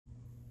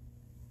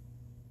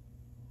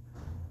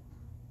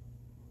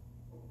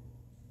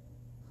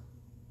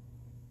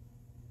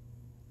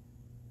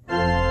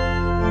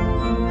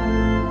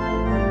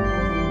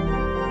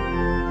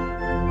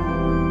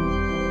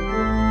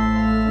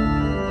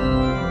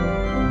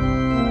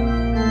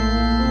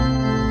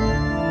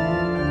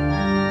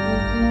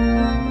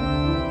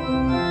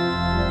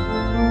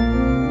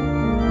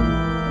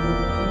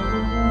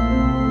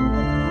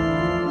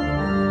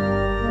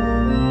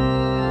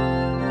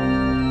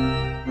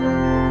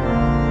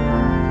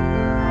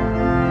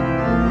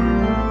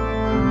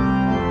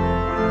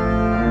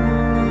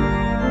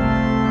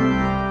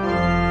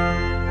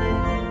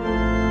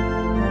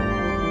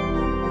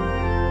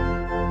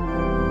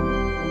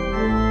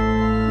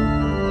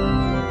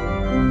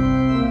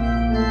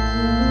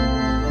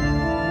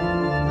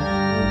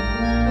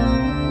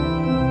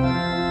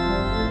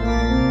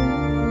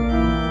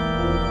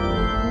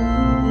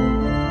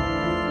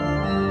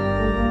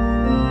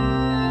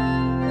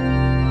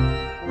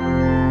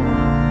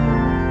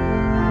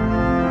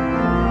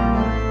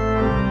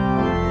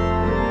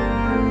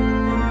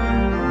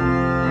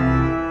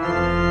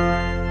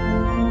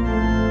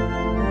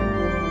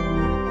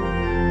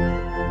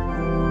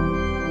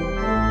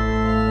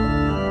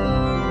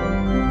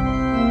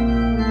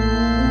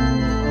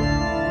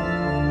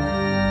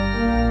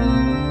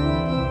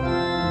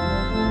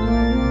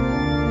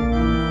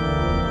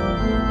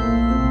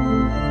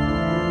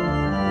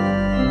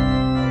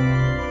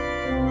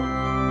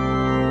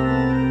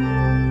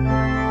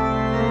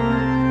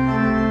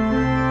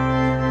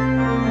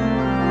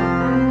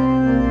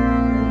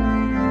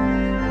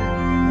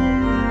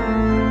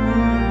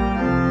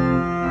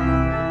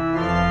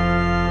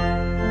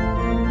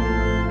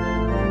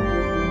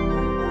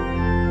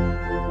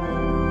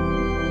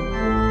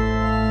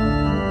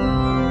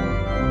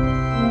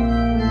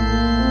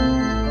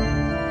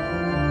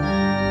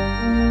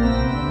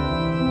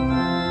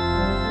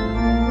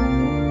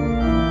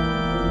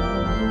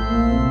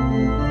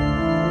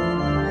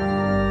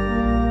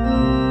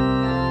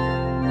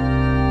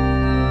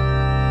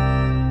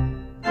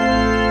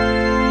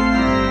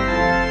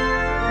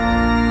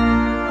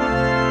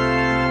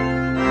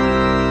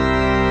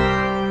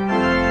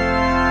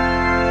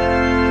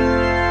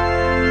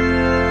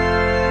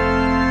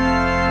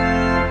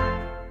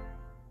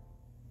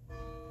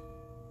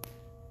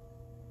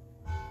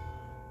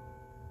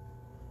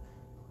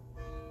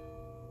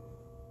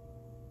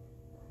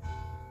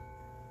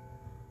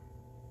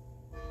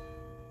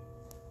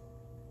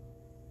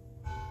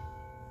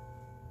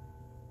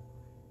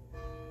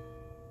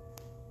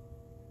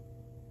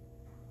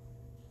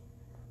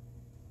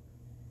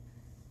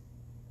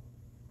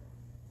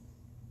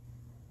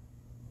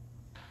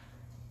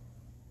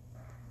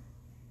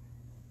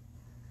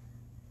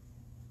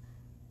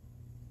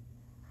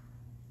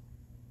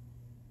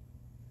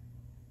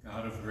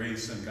God of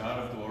grace and God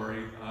of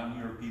glory, on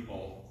your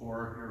people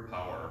pour your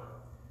power.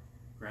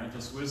 Grant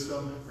us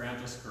wisdom,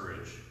 grant us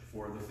courage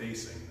for the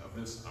facing of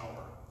this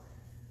hour.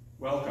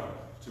 Welcome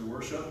to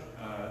worship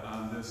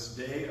on this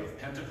day of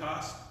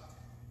Pentecost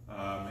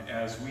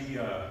as we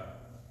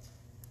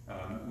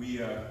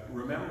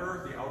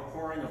remember the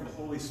outpouring of the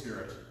Holy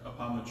Spirit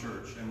upon the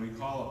church, and we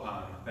call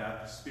upon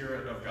that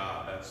Spirit of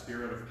God, that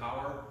Spirit of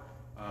power,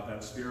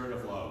 that Spirit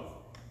of love,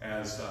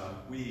 as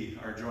we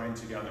are joined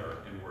together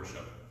in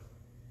worship.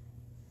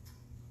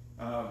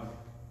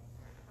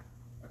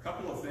 A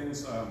couple of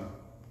things,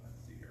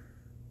 let's see here.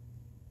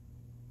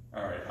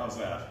 All right, how's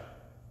that?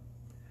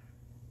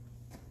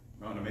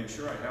 I want to make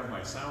sure I have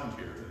my sound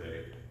here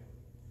today.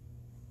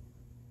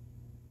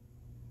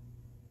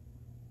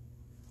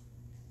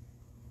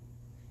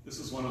 This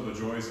is one of the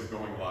joys of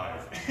going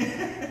live.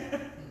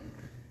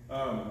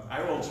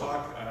 I will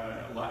talk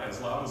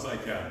as loud as I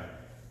can,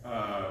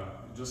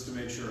 just to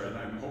make sure, and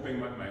I'm hoping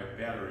my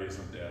battery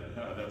isn't dead.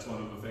 That's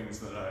one of the things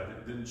that I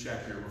didn't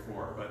check here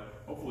before,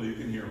 but hopefully you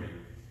can hear me.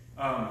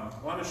 I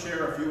want to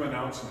share a few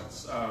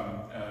announcements.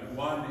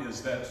 One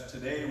is that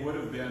today would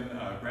have been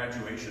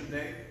graduation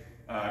day,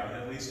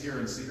 at least here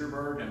in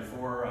Cedarburg and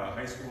for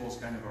high schools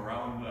kind of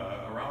around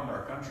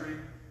our country.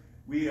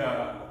 We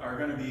are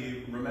going to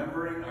be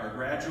remembering our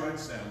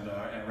graduates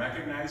and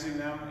recognizing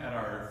them at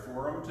our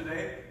forum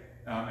today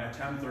at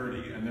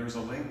 10:30, and there's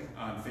a link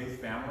on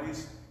Faith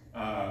Families,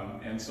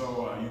 and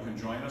so you can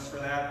join us for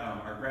that.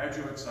 Our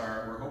graduates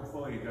we're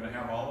hopefully going to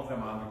have all of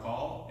them on the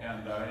call,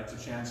 and it's a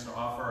chance to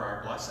offer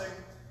our blessing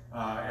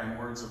and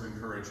words of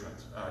encouragement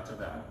to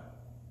them.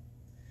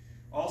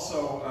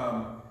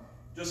 Also,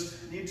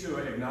 just need to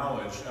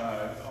acknowledge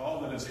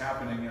all that is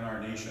happening in our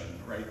nation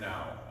right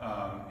now,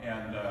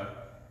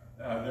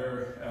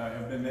 there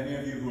have been many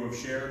of you who have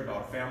shared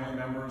about family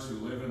members who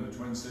live in the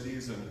Twin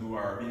Cities and who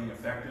are being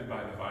affected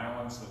by the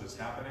violence that is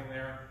happening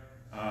there.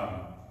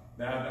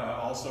 That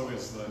also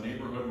is the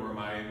neighborhood where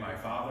my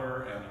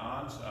father and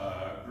aunt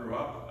grew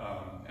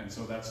up, and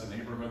so that's a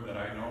neighborhood that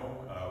I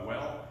know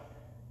well.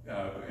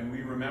 And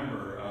we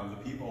remember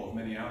the people of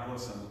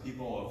Minneapolis and the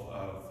people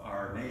of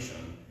our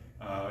nation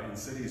in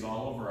cities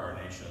all over our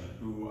nation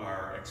who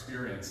are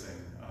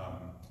experiencing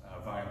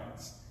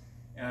violence.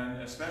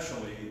 And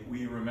especially,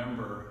 we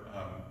remember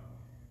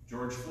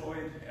George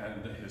Floyd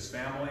and his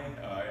family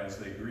as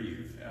they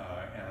grieve,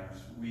 and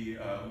we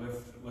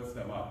lift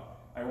them up.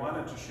 I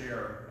wanted to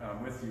share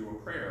with you a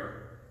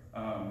prayer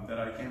that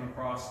I came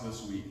across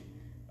this week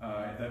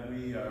that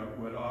we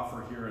would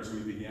offer here as we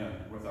begin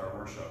with our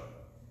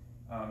worship.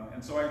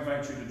 And so I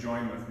invite you to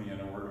join with me in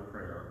a word of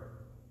prayer.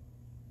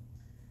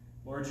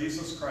 Lord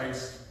Jesus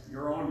Christ,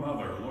 your own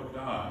mother looked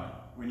on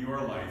when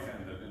your life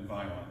ended in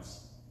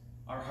violence.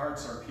 Our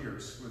hearts are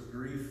pierced with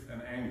grief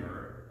and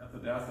anger at the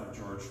death of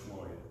George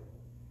Floyd.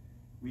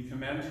 We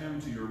commend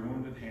him to your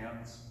wounded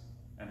hands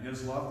and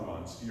his loved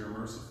ones to your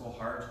merciful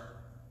heart,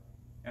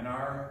 and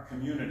our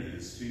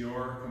communities to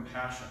your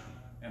compassion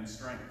and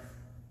strength,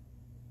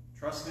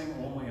 trusting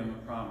only in the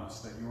promise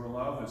that your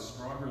love is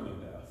stronger than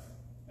death,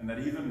 and that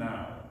even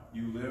now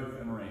you live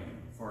and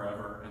reign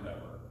forever and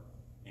ever.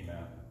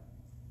 Amen.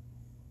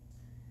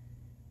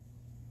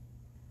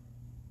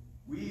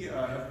 We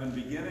have been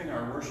beginning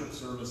our worship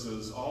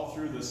services all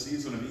through this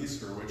season of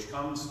Easter, which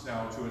comes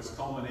now to its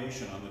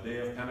culmination on the day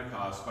of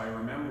Pentecost by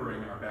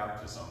remembering our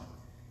baptism.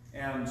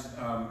 And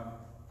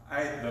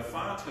the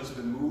font has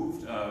been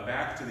moved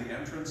back to the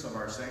entrance of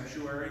our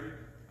sanctuary,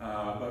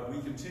 but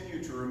we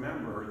continue to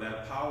remember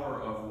that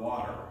power of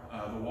water,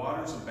 the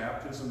waters of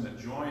baptism that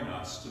join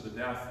us to the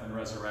death and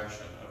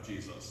resurrection of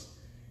Jesus.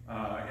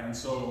 And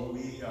so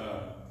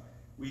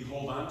we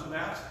hold on to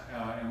that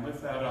and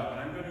lift that up. And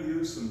I'm going to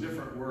use some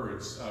different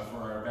words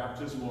for our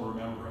baptismal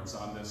remembrance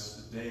on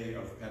this day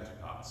of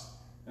Pentecost.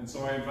 And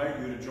so I invite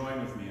you to join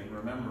with me in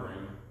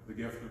remembering the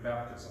gift of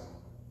baptism.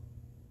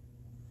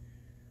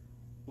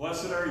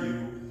 Blessed are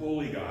you,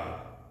 holy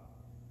God.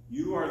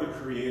 You are the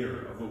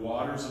creator of the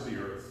waters of the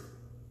earth.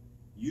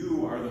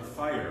 You are the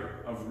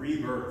fire of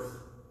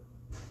rebirth.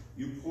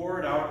 You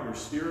poured out your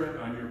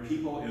Spirit on your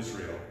people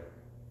Israel.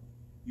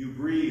 You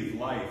breathe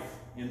life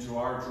into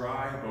our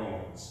dry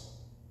bones.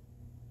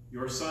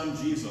 Your Son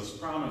Jesus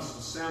promised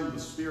to send the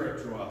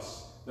Spirit to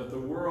us that the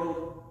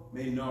world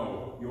may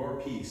know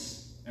your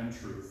peace and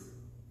truth.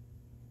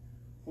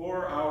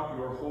 Pour out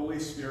your Holy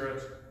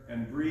Spirit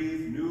and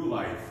breathe new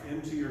life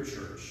into your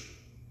church.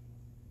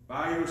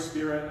 By your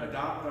Spirit,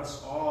 adopt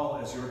us all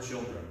as your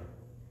children,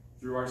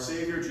 through our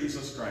Savior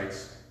Jesus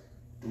Christ,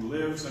 who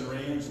lives and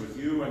reigns with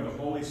you and the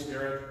Holy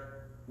Spirit,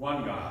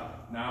 one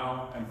God,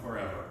 now and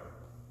forever.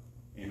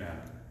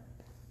 Amen.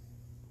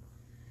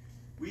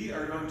 We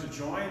are going to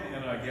join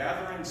in a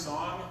gathering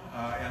song,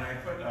 and I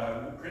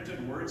put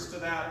printed words to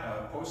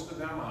that, posted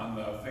them on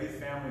the Faith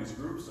Families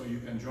group, so you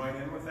can join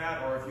in with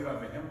that, or if you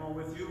have a hymnal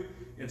with you,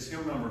 it's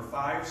hymn number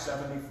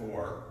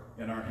 574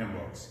 in our hymn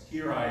books.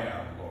 Here I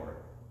Am, Lord.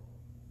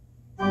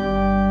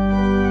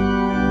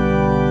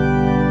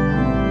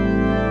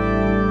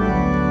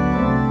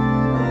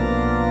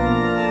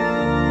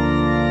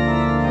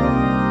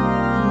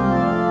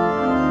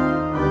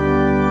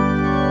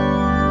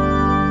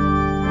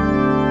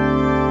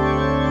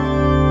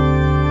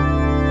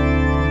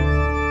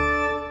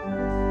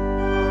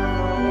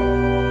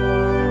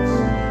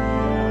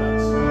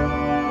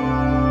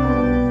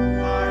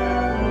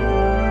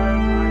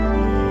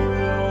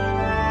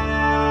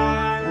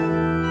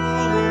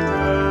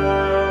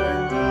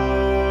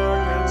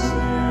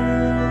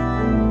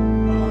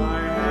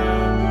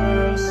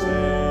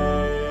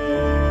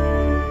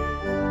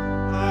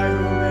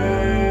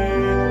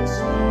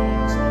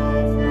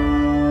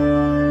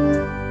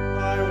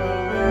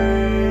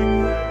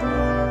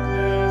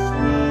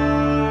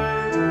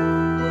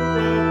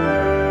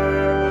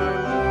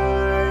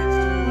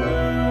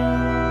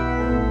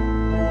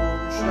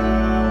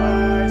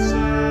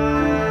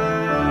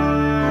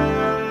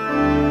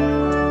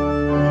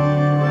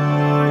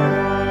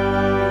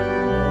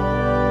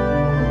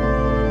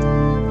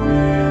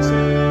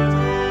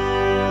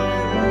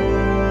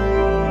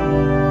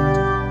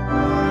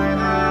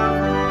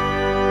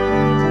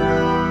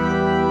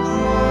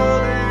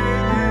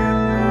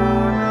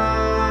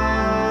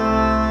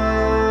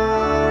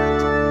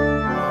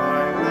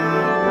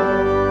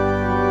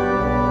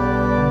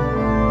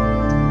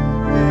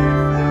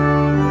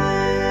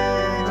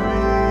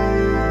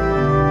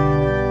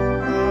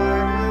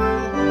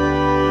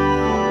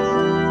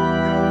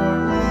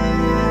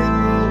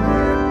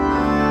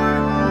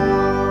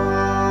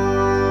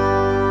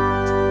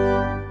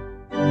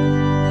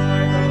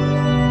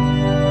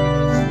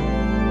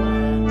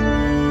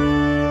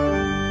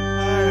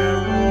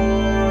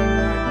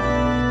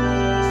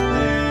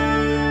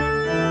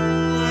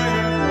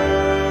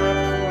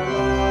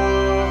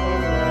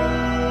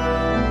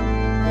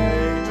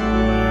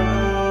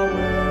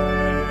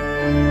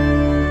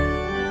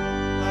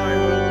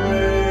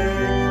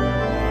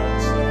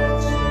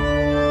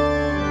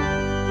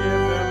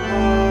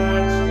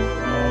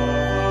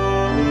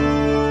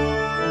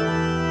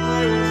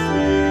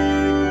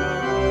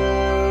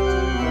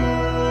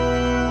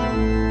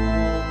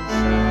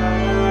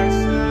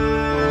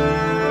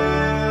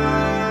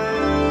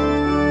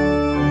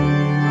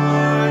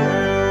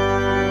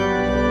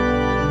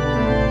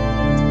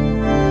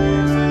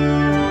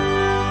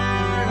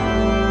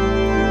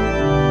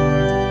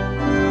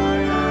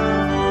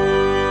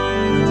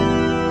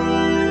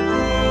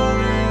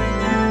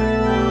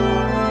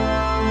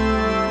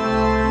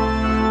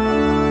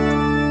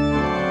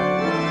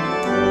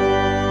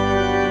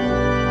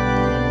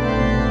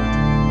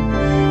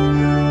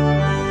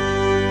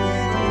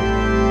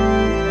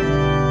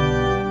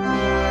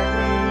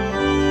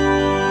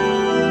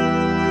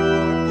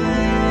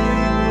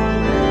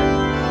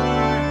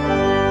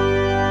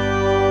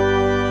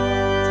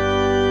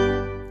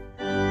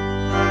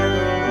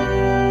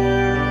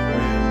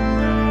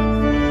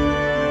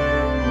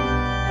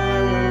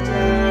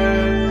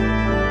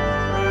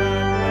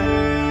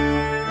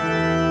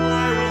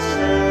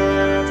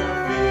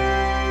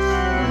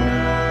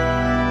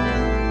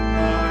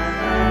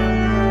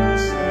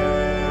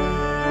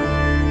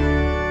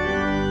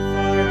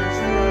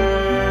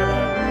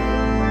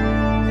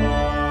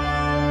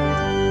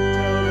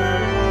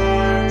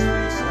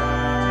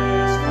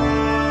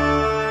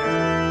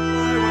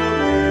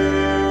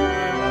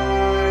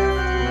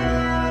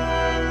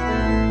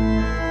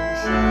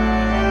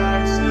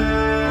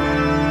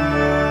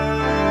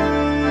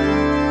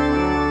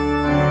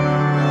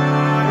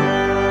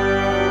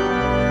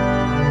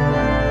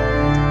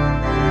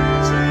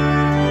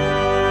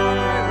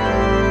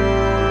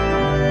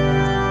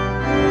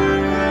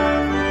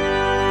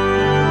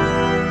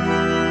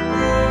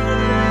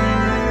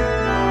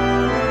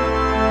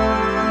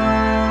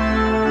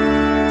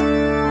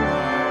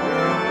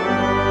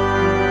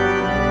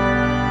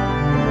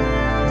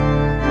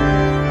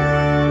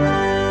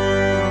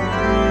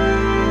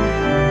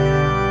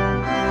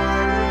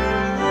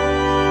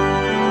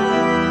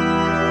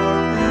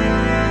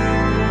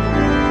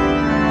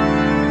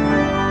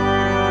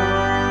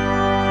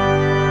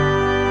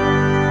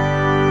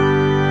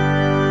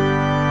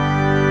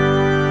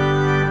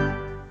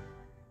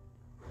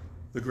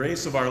 The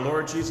grace of our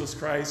Lord Jesus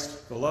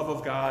Christ, the love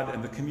of God,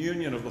 and the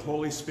communion of the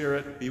Holy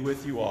Spirit be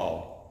with you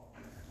all.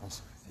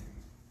 Also with you.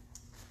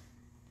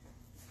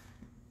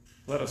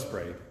 Let us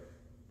pray.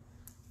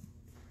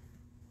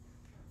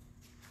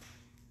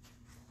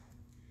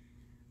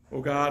 O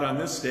God, on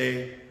this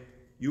day,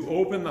 you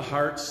open the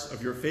hearts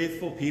of your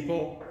faithful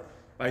people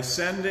by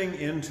sending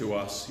into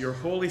us your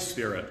Holy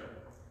Spirit.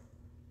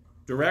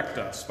 Direct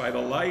us by the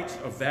light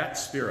of that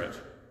Spirit,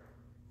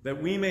 that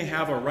we may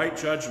have a right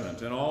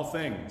judgment in all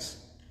things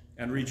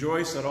and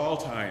rejoice at all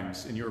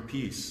times in your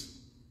peace.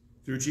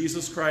 Through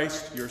Jesus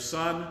Christ, your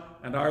Son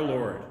and our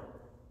Lord,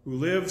 who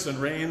lives and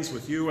reigns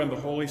with you and the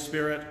Holy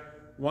Spirit,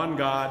 one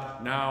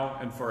God, now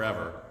and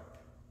forever.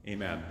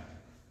 Amen.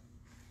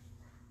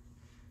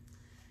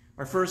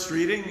 Our first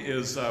reading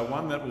is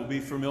one that will be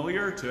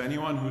familiar to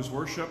anyone who's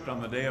worshiped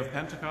on the day of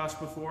Pentecost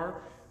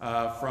before,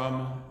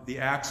 from the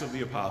Acts of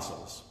the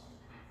Apostles.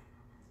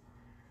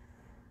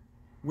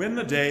 When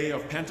the day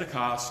of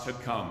Pentecost had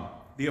come,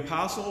 the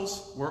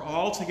apostles were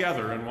all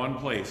together in one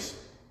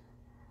place.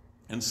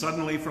 And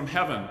suddenly from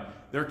heaven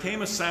there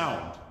came a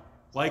sound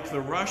like the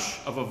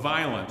rush of a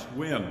violent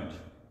wind,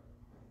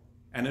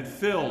 and it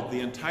filled the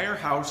entire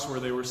house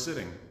where they were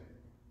sitting.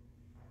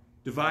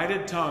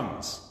 Divided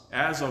tongues,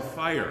 as of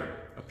fire,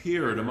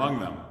 appeared among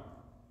them,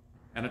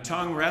 and a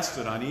tongue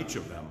rested on each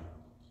of them.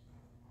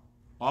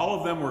 All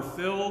of them were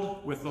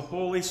filled with the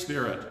Holy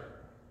Spirit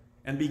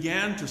and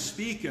began to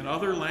speak in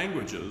other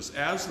languages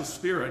as the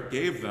Spirit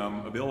gave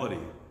them ability.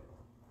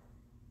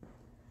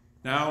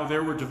 Now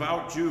there were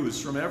devout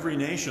Jews from every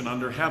nation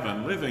under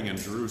heaven living in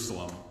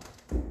Jerusalem.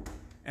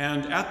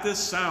 And at this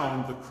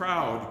sound the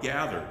crowd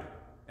gathered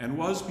and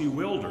was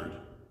bewildered,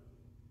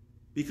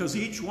 because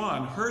each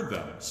one heard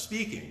them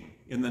speaking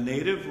in the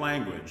native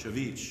language of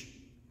each.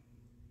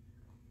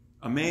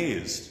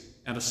 Amazed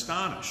and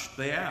astonished,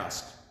 they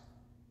asked,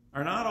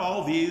 "Are not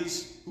all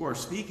these who are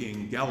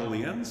speaking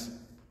Galileans?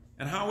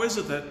 And how is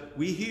it that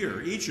we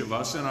hear, each of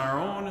us, in our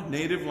own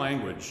native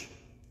language,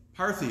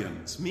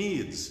 Parthians,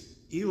 Medes,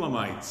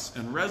 Elamites,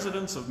 and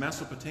residents of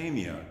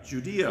Mesopotamia,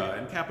 Judea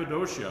and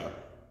Cappadocia,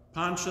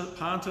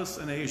 Pontus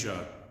and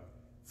Asia,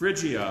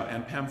 Phrygia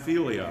and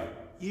Pamphylia,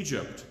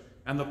 Egypt,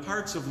 and the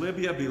parts of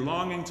Libya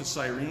belonging to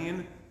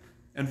Cyrene,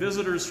 and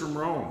visitors from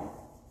Rome,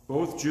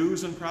 both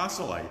Jews and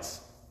proselytes,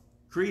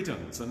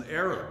 Cretans and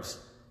Arabs,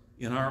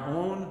 in our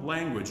own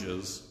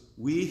languages,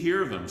 we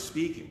hear them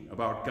speaking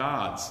about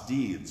God's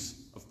deeds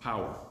of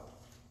power."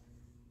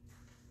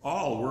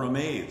 All were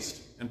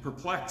amazed and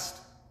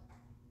perplexed,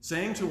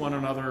 saying to one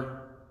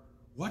another,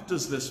 "What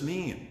does this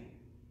mean?"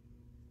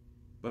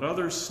 But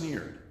others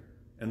sneered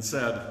and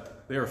said,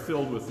 "They are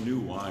filled with new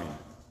wine."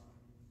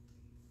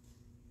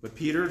 But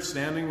Peter,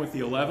 standing with the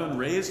 11,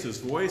 raised his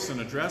voice and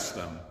addressed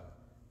them,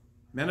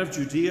 "Men of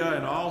Judea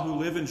and all who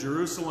live in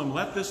Jerusalem,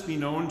 let this be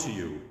known to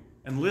you,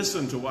 and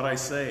listen to what I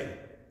say.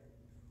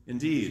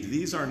 Indeed,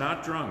 these are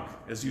not drunk,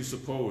 as you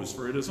suppose,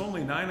 for it is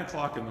only 9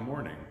 o'clock in the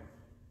morning.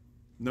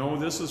 No,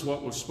 this is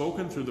what was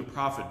spoken through the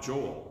prophet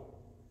Joel.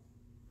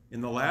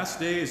 In the last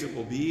days it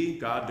will be,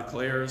 God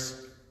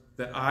declares,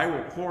 that I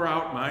will pour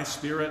out my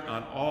Spirit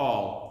on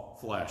all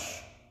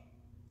flesh.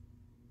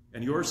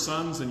 And your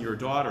sons and your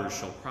daughters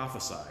shall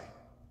prophesy,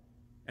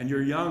 and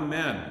your young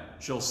men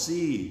shall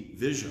see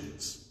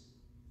visions,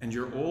 and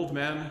your old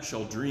men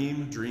shall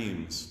dream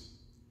dreams.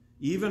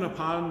 Even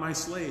upon my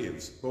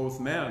slaves, both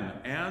men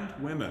and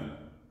women.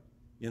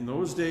 In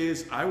those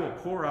days I will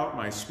pour out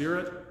my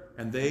Spirit,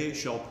 and they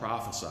shall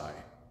prophesy.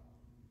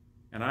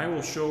 And I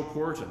will show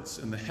portents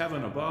in the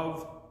heaven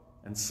above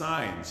and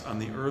signs on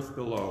the earth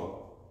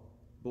below,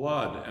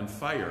 blood and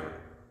fire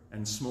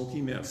and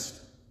smoky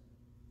mist.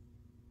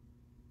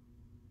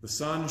 The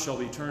sun shall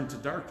be turned to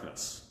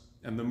darkness,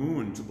 and the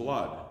moon to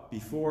blood,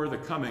 before the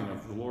coming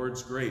of the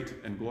Lord's great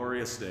and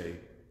glorious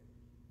day.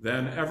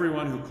 Then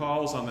everyone who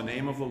calls on the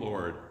name of the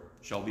Lord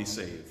shall be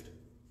saved."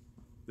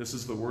 This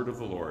is the word of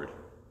the Lord.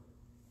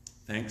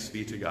 Thanks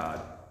be to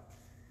God.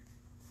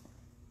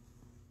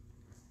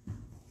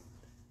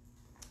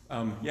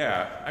 I'm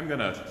going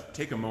to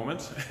take a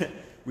moment.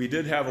 We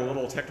did have a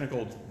little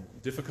technical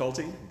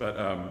difficulty, but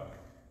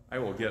I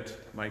will get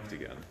mic'd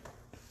again.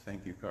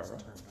 Thank you, Cara.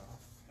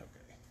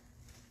 Okay.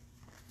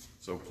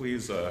 So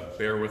please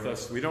bear with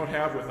us. We don't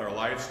have with our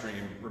live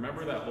stream,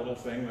 remember that little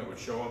thing that would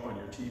show up on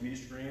your TV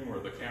screen where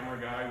the camera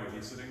guy would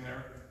be sitting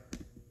there?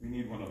 We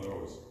need one of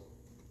those.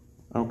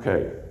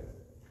 Okay.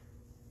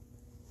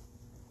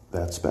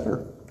 That's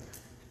better.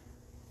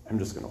 I'm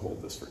just going to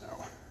hold this for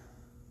now.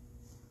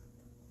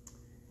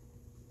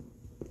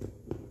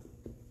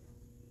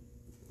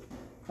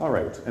 All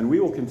right, and we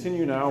will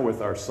continue now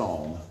with our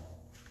psalm.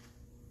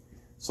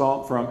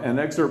 An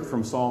excerpt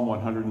from Psalm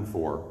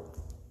 104.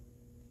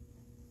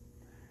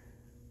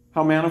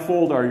 How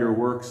manifold are your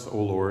works,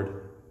 O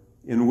Lord!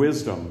 In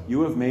wisdom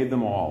you have made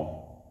them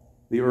all.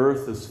 The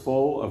earth is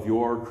full of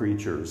your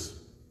creatures.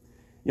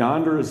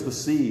 Yonder is the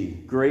sea,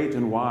 great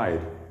and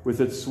wide,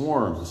 with its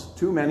swarms,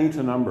 too many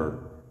to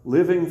number,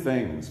 living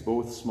things,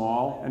 both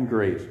small and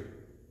great.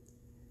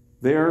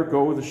 There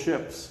go the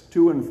ships,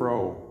 to and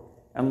fro,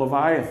 and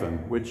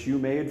Leviathan, which you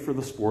made for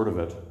the sport of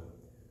it.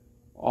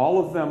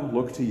 All of them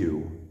look to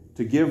you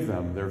to give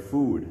them their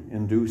food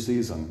in due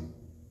season.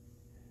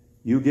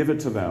 You give it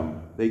to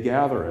them, they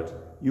gather it.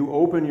 You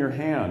open your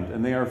hand,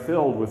 and they are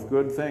filled with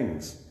good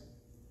things.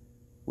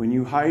 When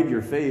you hide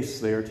your face,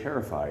 they are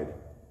terrified.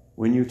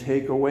 When you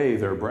take away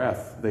their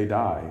breath, they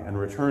die and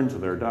return to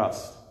their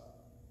dust.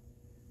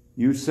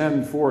 You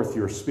send forth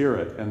your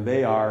Spirit, and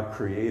they are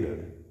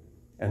created,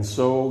 and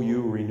so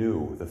you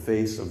renew the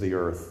face of the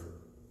earth.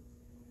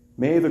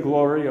 May the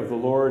glory of the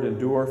Lord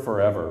endure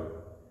forever.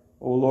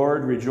 O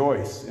Lord,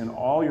 rejoice in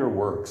all your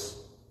works.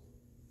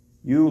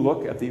 You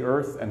look at the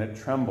earth, and it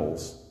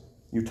trembles.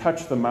 You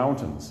touch the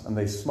mountains, and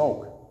they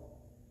smoke.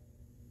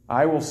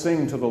 I will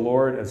sing to the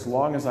Lord as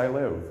long as I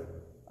live.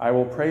 I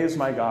will praise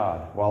my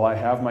God while I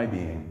have my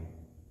being.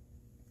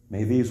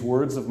 May these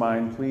words of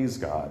mine please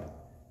God.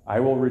 I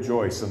will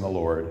rejoice in the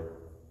Lord.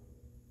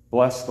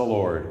 Bless the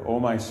Lord, O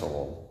my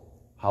soul.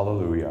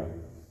 Hallelujah.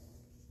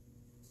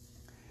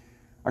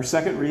 Our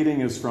second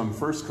reading is from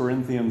 1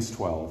 Corinthians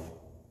 12.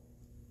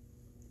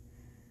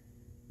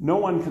 No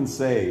one can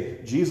say,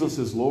 Jesus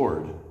is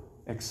Lord,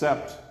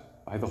 except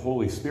by the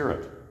Holy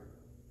Spirit.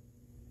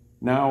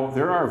 Now,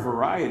 there are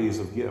varieties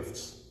of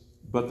gifts,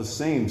 but the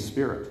same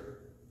Spirit.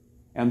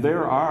 And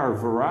there are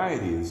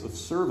varieties of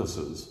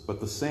services, but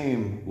the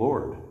same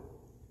Lord.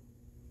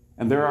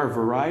 And there are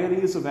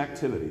varieties of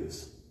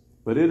activities,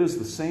 but it is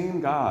the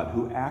same God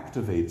who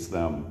activates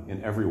them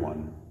in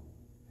everyone.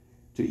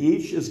 To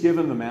each is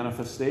given the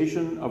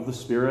manifestation of the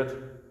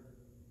Spirit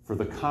for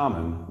the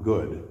common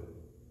good.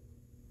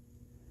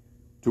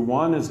 To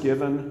one is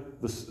given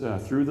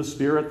through the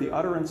Spirit the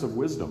utterance of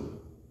wisdom,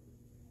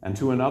 and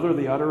to another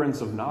the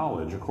utterance of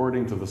knowledge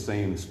according to the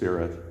same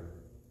Spirit,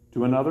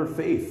 to another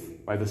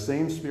faith by the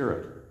same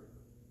Spirit,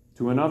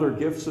 to another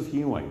gifts of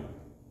healing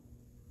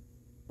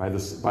by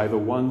the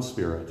one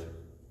Spirit,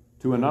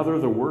 to another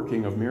the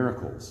working of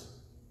miracles,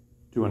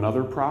 to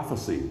another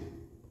prophecy,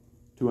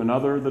 to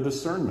another the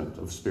discernment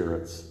of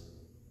spirits,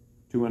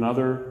 to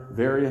another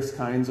various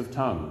kinds of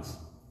tongues,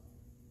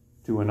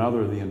 to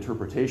another the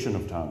interpretation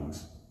of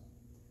tongues.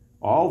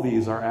 All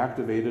these are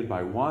activated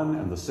by one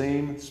and the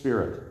same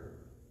Spirit,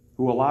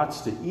 who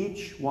allots to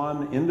each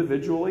one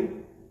individually,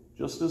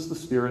 just as the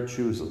Spirit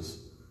chooses.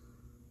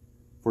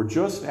 For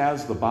just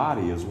as the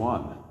body is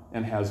one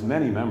and has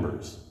many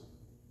members,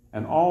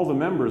 and all the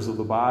members of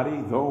the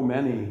body, though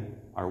many,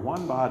 are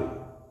one body,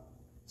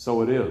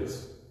 so it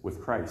is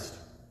with Christ.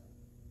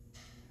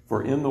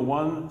 For in the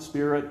one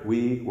Spirit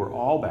we were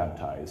all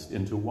baptized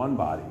into one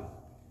body,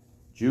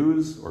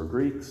 Jews or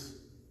Greeks,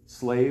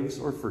 slaves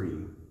or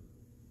free,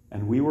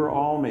 and we were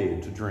all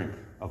made to drink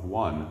of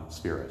one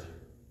Spirit.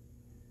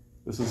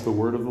 This is the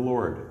word of the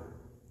Lord.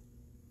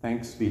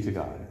 Thanks be to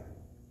God.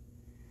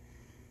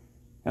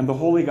 And the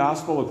Holy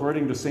Gospel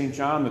according to St.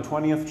 John, the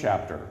 20th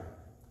chapter.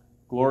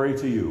 Glory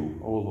to you,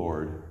 O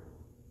Lord.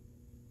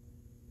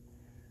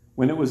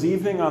 When it was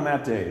evening on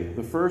that day,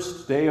 the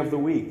first day of the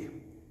week,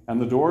 and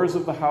the doors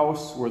of the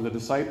house where the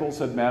disciples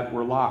had met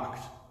were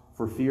locked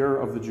for fear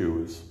of the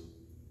Jews,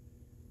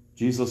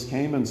 Jesus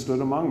came and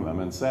stood among them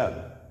and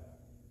said,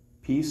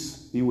 "Peace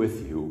be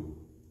with you."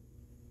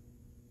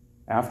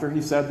 After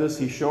he said this,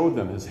 he showed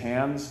them his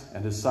hands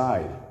and his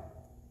side.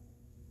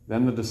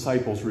 Then the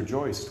disciples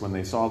rejoiced when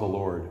they saw the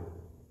Lord.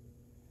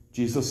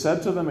 Jesus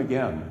said to them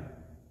again,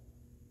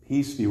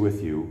 "Peace be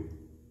with you.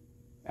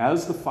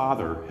 As the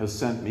Father has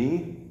sent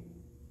me,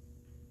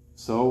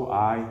 so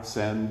I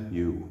send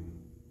you."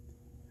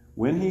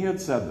 When he had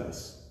said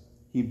this,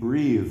 he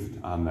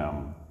breathed on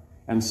them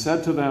and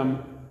said to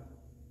them,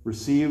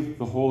 "Receive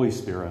the Holy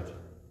Spirit.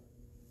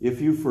 If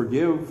you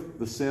forgive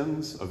the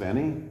sins of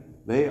any,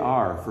 they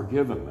are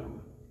forgiven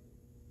them.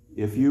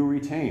 If you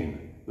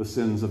retain the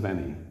sins of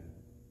any,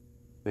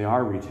 they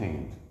are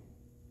retained."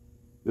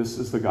 This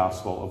is the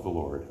gospel of the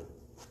Lord.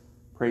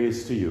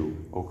 Praise to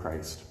you, O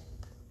Christ.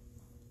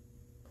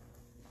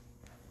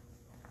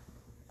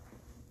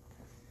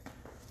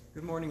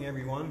 Good morning,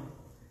 everyone.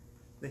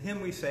 The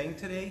hymn we sang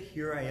today,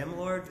 "Here I Am,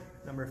 Lord,"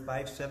 number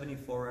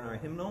 574 in our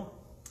hymnal,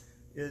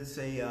 is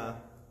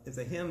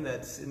a hymn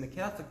that's in the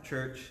Catholic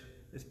Church.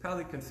 It's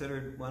probably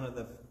considered one of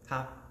the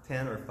top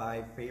 10 or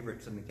 5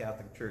 favorites in the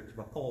Catholic Church if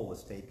a poll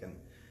was taken.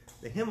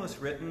 The hymn was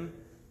written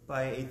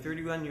by a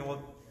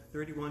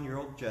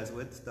 31-year-old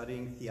Jesuit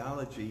studying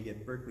theology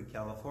in Berkeley,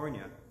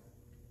 California.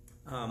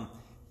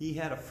 He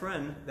had a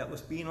friend that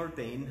was being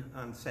ordained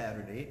on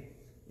Saturday,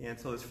 and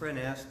so his friend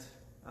asked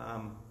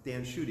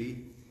Dan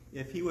Schutte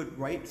if he would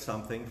write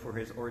something for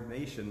his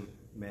ordination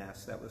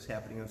mass that was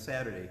happening on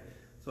Saturday.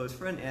 So his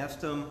friend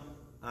asked him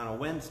on a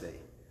Wednesday.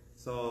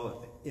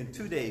 So in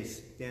 2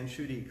 days, Dan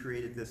Schutte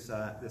created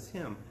this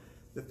hymn.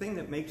 The thing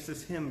that makes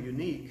this hymn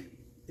unique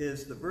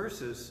is the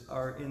verses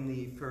are in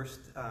the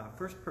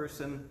first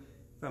person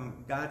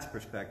from God's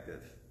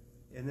perspective,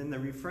 and then the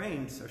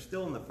refrains are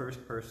still in the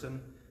first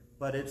person,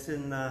 but it's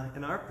in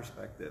our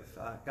perspective.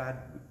 God,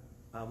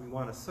 we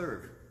want to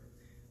serve.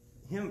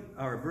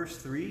 Verse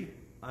 3,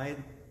 I,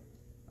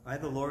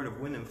 the Lord of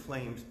wind and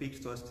flame, speaks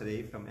to us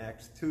today from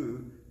Acts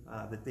 2,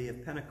 the day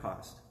of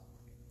Pentecost.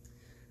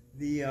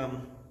 The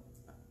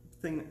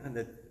thing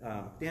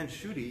that Dan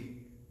Schutte,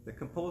 the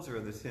composer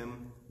of this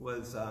hymn,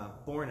 was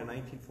born in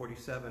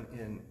 1947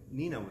 in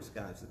Neenah,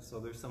 Wisconsin. So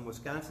there's some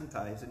Wisconsin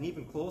ties, and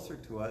even closer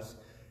to us,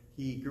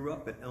 he grew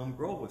up at Elm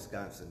Grove,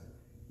 Wisconsin.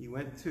 He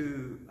went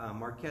to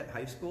Marquette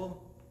High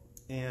School,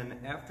 and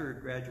after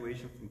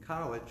graduation from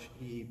college,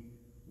 he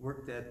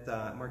worked at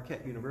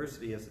Marquette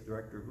University as the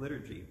director of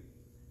liturgy.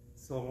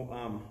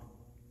 So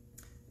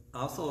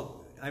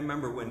also, I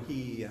remember when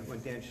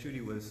Dan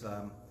Schutte was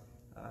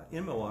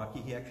in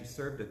Milwaukee, he actually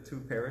served at 2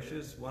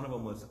 parishes. One of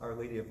them was Our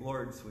Lady of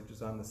Lourdes, which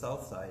is on the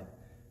south side.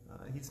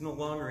 He's no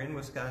longer in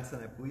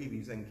Wisconsin. I believe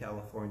he's in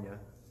California.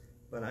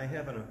 But I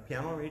have a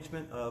piano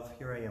arrangement of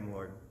Here I Am,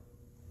 Lord.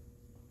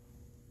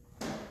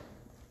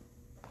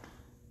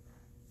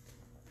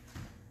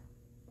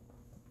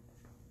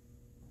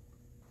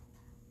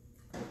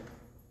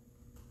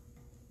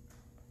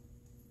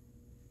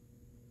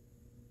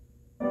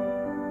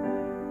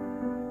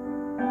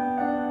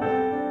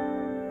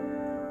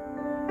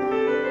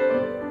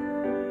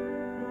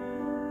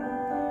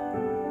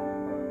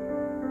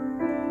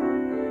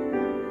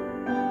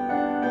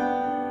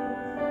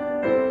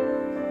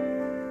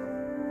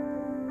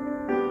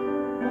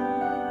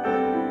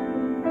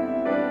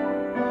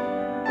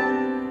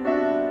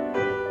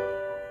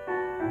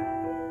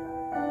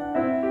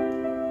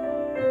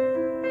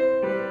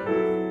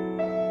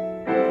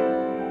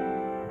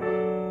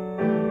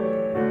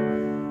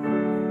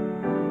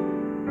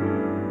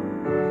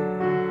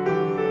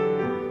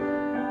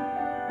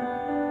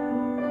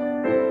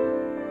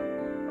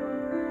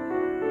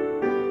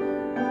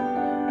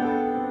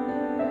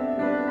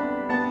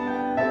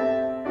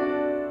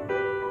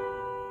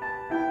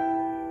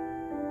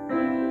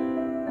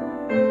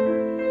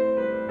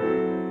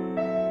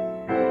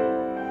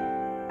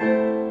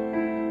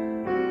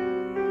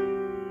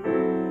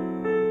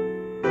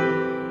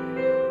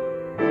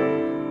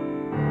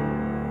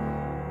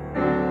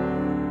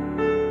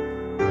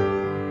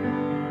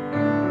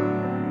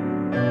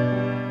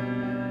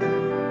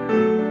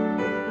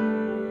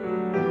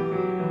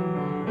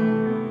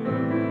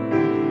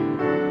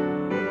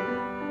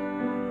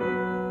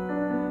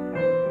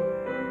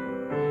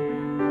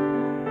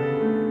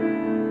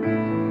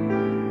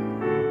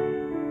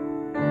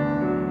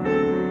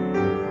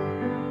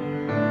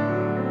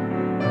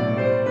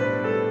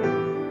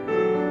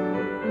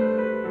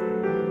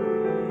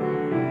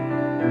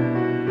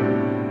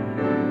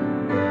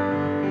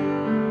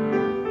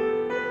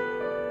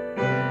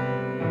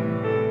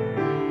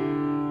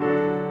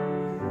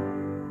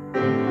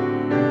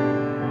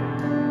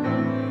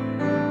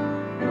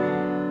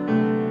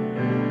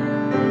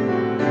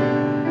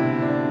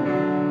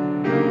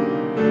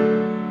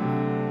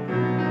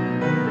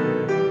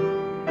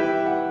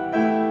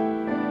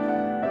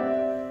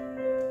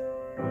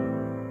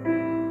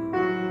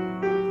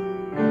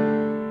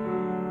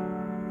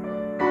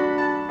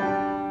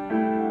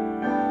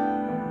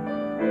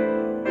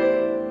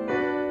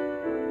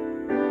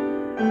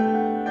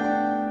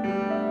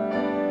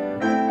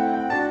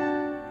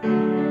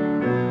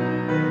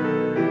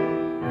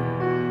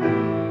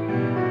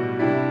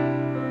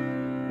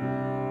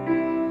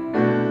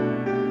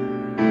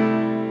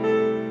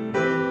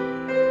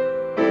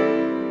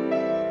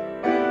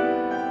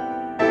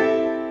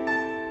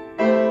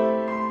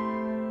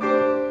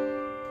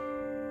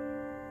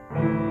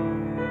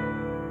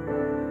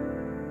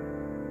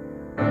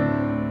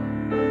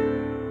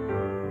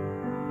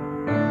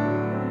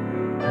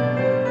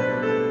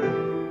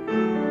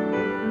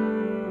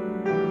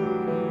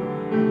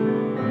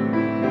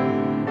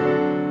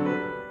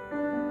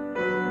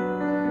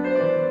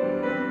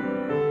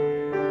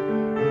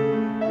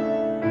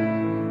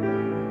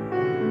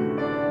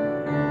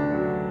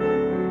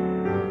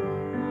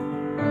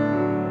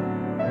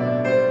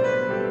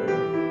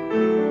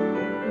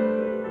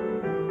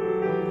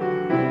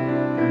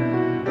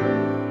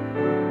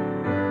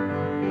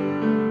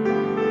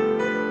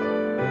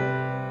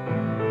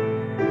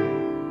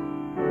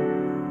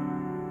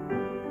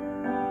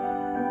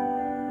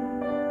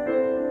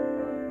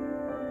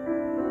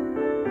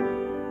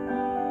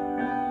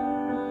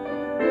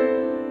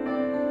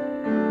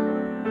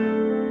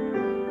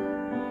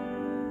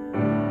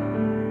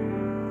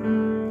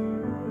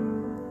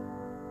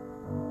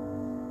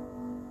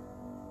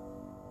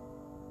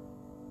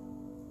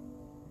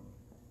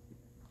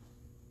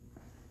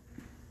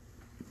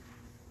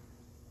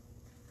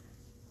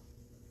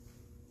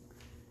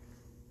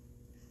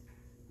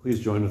 Please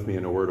join with me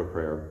in a word of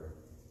prayer.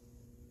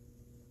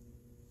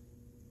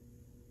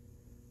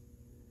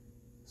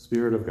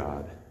 Spirit of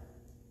God,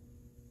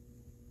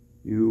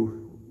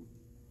 you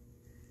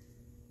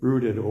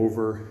brooded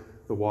over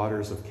the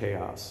waters of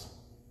chaos,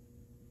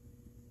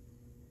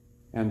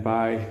 and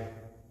by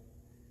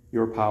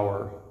your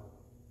power,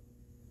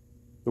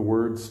 the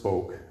word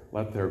spoke,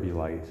 "Let there be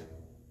light."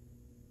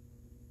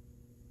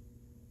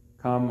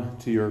 Come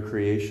to your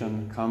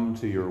creation, come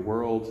to your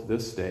world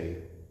this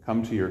day,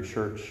 come to your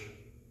church.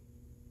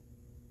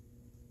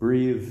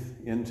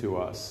 Breathe into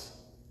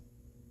us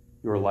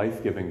your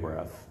life-giving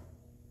breath.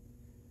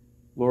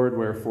 Lord,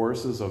 where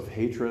forces of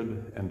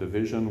hatred and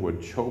division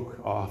would choke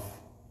off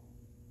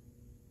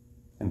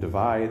and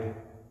divide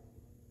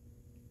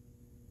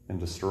and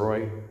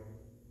destroy,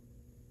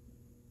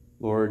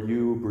 Lord,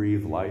 you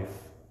breathe life,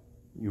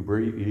 you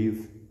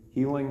breathe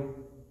healing,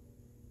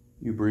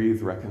 you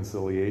breathe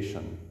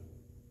reconciliation,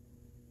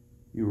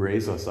 you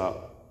raise us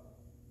up.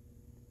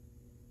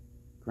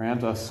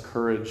 Grant us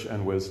courage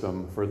and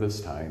wisdom for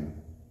this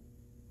time.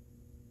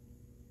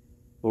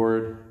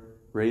 Lord,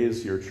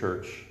 raise your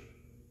church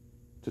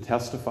to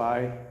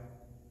testify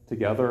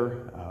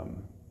together,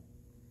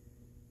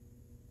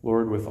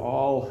 Lord, with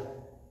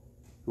all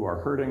who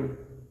are hurting,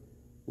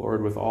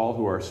 Lord, with all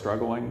who are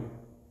struggling,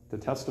 to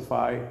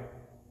testify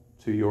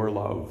to your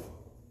love,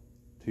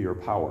 to your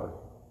power.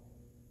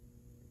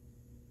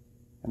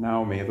 And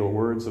now may the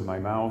words of my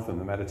mouth and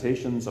the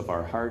meditations of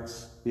our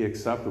hearts be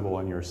acceptable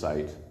in your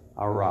sight,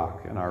 our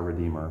rock and our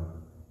Redeemer.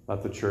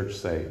 Let the church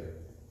say,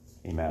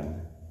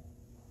 Amen.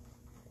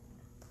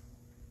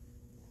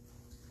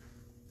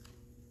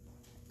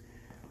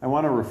 I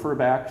want to refer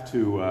back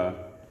to a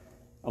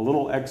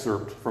little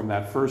excerpt from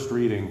that first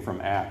reading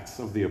from Acts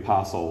of the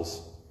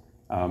Apostles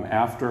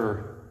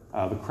after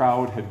the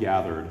crowd had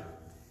gathered.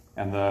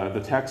 And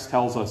the text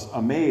tells us,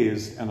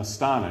 amazed and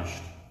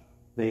astonished,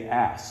 they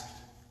asked.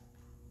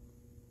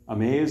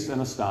 Amazed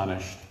and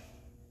astonished,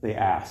 they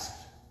asked.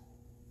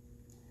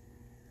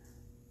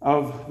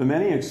 Of the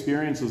many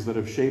experiences that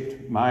have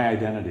shaped my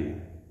identity,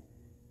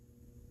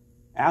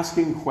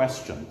 asking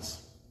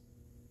questions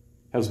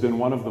has been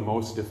one of the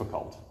most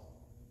difficult.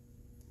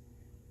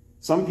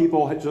 Some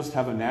people just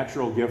have a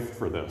natural gift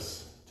for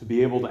this, to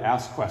be able to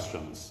ask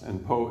questions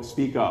and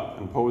speak up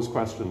and pose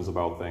questions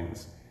about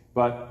things.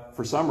 But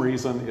for some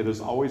reason, it has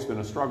always been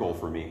a struggle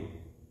for me.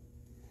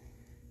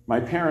 My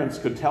parents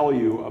could tell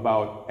you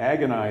about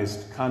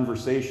agonized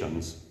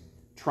conversations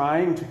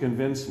trying to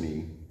convince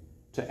me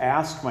to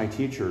ask my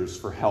teachers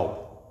for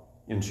help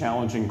in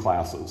challenging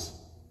classes.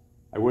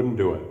 I wouldn't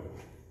do it.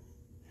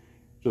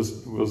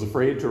 Just was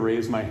afraid to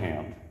raise my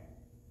hand.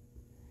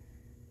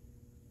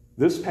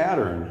 This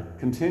pattern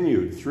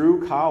continued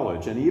through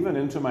college and even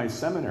into my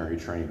seminary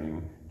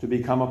training to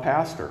become a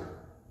pastor.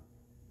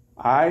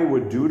 I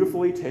would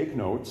dutifully take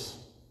notes,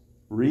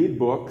 read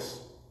books,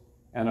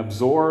 and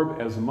absorb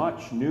as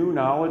much new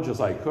knowledge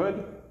as I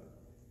could,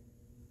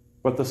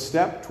 but the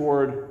step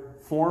toward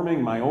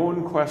forming my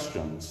own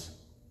questions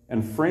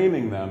and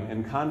framing them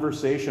in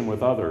conversation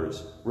with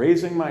others,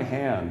 raising my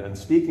hand and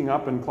speaking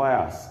up in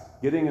class,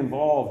 getting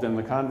involved in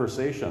the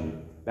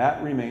conversation,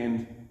 that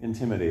remained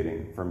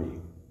intimidating for me.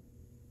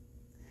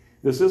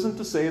 This isn't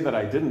to say that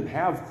I didn't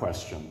have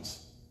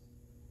questions,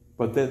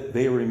 but that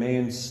they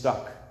remained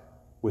stuck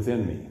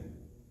within me.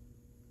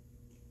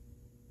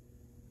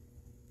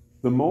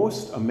 The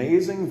most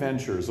amazing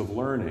ventures of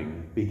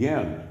learning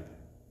begin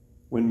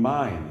when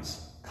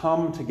minds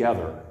come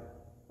together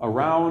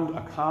around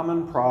a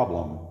common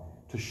problem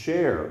to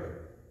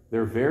share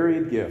their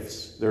varied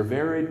gifts, their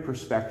varied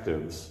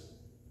perspectives.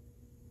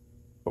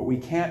 But we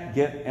can't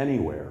get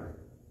anywhere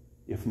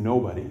if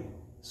nobody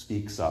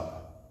speaks up.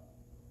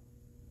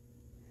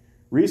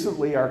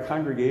 Recently, our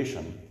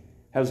congregation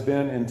has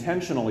been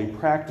intentionally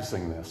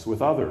practicing this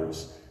with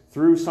others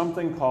through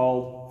something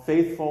called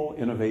faithful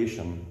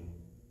innovation.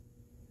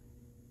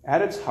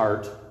 At its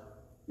heart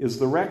is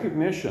the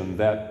recognition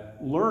that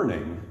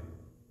learning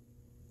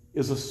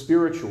is a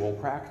spiritual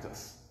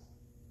practice.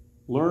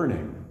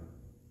 Learning,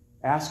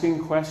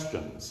 asking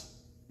questions,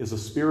 is a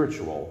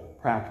spiritual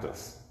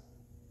practice.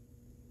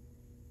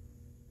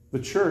 The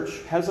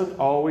church hasn't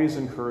always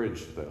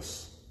encouraged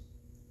this.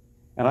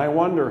 And I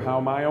wonder how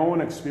my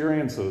own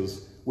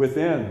experiences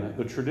within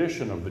the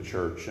tradition of the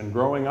church and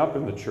growing up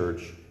in the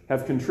church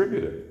have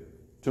contributed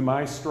to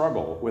my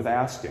struggle with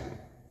asking.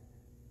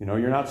 You know,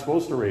 you're not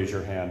supposed to raise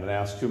your hand and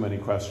ask too many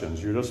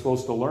questions. You're just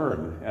supposed to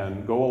learn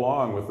and go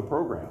along with the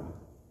program.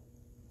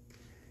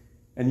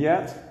 And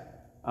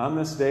yet, on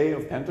this day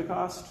of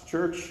Pentecost,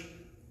 church,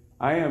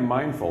 I am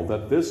mindful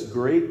that this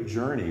great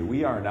journey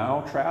we are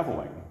now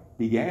traveling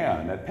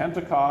began at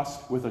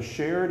Pentecost with a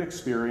shared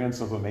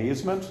experience of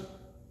amazement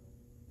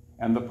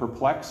and the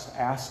perplexed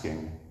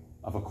asking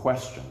of a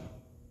question.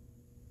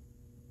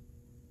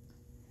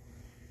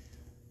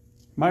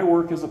 My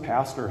work as a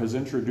pastor has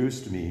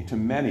introduced me to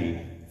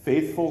many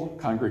faithful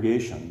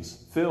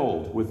congregations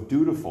filled with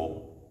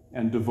dutiful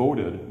and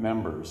devoted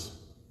members.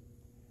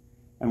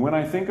 And when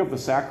I think of the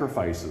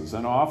sacrifices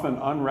and often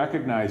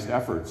unrecognized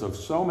efforts of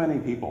so many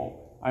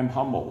people, I'm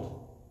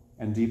humbled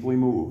and deeply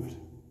moved.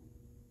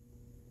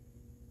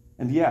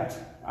 And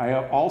yet, I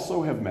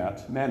also have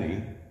met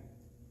many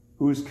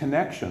whose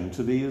connection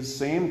to these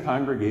same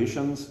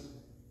congregations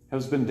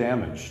has been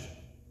damaged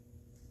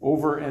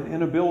over an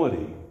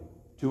inability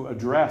to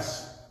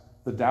address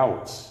the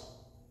doubts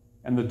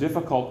and the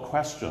difficult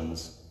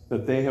questions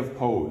that they have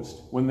posed.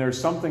 When there's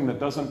something that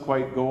doesn't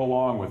quite go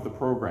along with the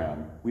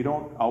program, we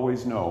don't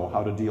always know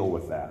how to deal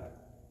with that.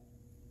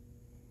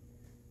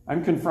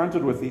 I'm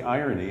confronted with the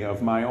irony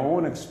of my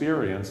own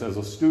experience as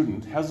a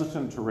student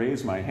hesitant to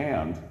raise my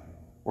hand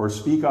or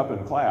speak up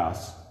in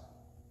class,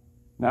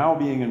 now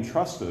being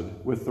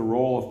entrusted with the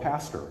role of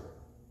pastor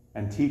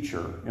and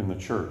teacher in the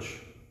church.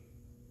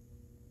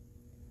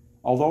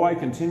 Although I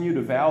continue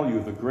to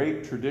value the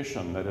great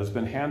tradition that has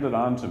been handed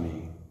on to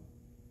me,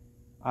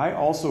 I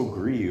also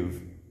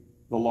grieve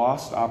the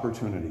lost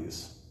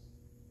opportunities.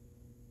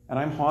 And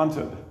I'm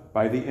haunted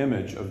by the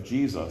image of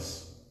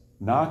Jesus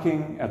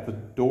knocking at the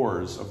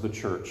doors of the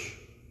church,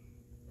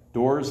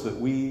 doors that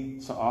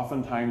we so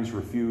oftentimes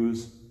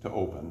refuse to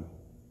open.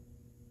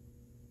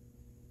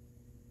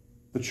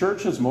 The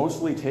church has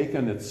mostly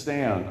taken its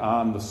stand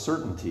on the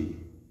certainty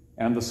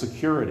and the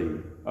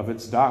security of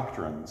its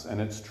doctrines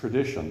and its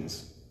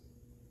traditions.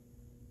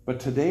 But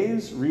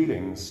today's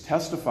readings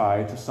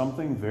testify to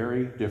something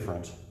very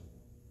different.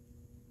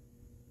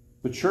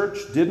 The church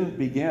didn't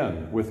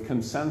begin with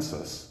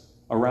consensus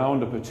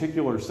around a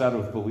particular set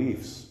of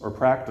beliefs or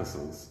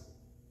practices,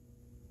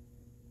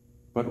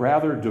 but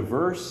rather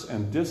diverse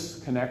and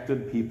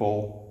disconnected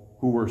people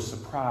who were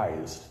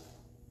surprised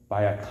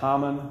by a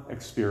common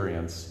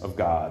experience of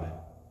God.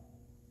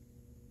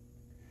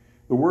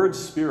 The word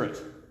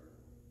spirit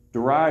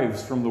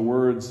derives from the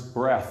words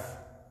breath,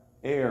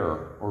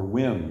 air, or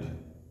wind.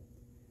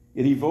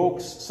 It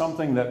evokes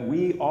something that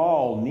we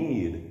all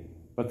need,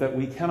 but that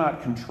we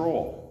cannot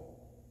control.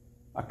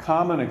 A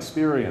common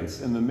experience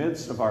in the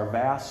midst of our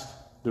vast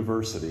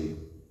diversity.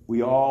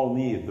 We all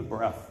need the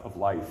breath of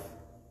life.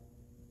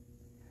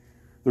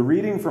 The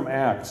reading from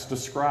Acts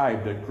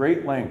described at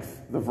great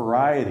length the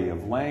variety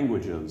of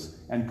languages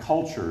and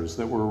cultures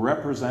that were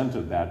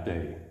represented that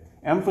day,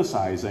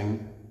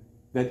 emphasizing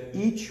that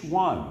each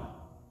one,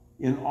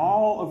 in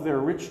all of their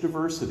rich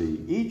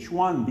diversity, each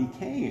one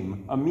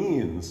became a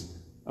means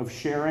of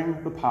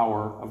sharing the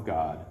power of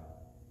God.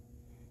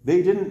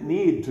 They didn't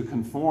need to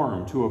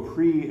conform to a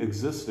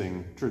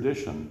pre-existing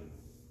tradition.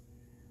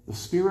 The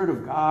Spirit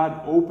of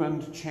God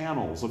opened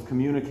channels of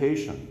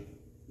communication,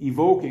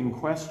 evoking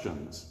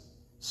questions,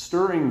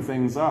 stirring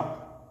things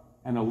up,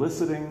 and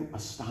eliciting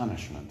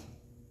astonishment.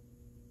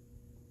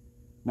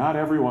 Not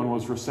everyone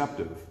was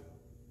receptive.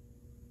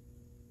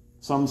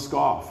 Some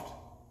scoffed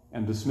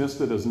and dismissed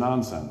it as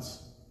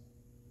nonsense.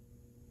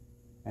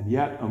 And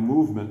yet a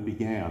movement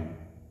began,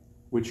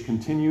 which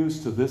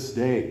continues to this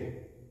day,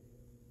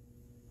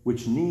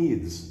 which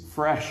needs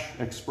fresh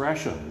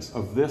expressions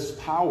of this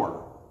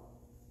power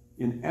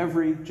in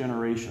every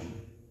generation.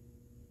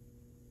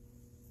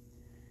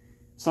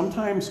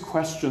 Sometimes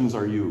questions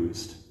are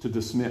used to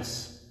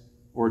dismiss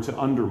or to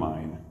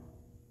undermine,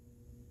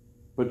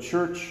 but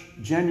church,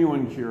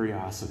 genuine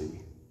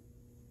curiosity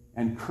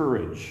and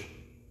courage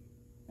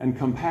and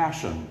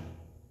compassion,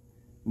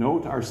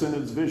 note our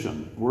synod's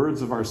vision,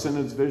 words of our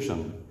synod's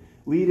vision,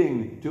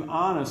 leading to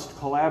honest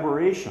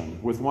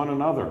collaboration with one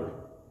another,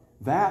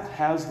 that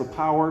has the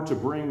power to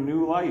bring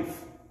new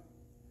life,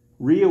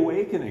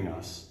 reawakening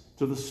us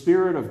to the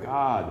Spirit of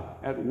God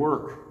at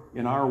work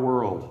in our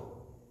world.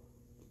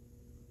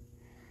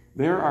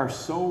 There are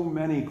so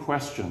many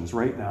questions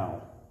right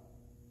now,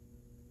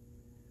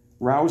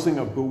 rousing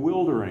a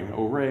bewildering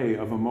array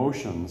of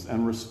emotions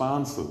and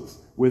responses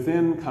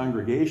within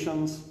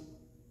congregations,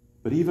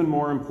 but even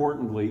more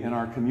importantly, in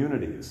our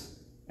communities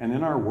and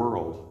in our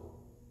world.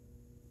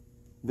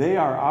 They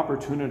are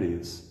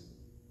opportunities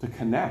to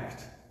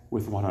connect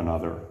with one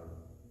another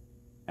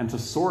and to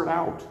sort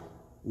out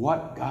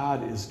what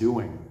God is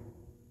doing,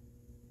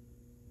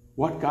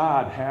 what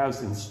God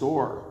has in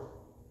store.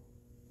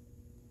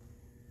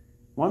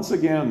 Once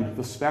again,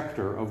 the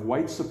specter of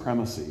white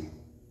supremacy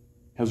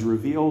has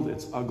revealed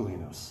its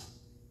ugliness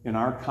in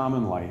our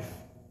common life.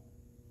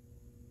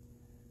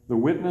 The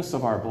witness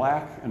of our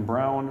black and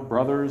brown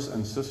brothers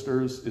and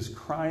sisters is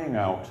crying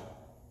out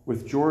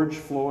with George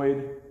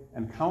Floyd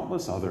and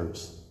countless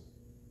others,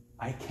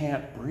 "I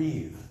can't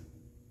breathe.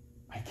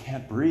 I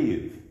can't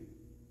breathe."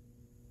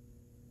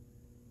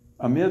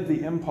 Amid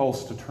the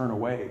impulse to turn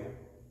away,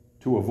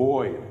 to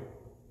avoid,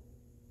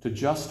 to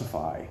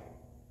justify,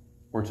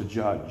 or to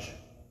judge,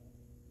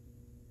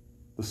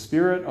 the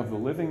Spirit of the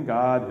living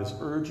God is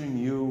urging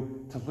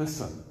you to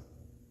listen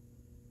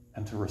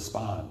and to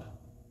respond.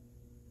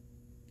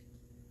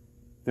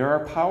 There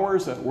are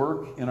powers at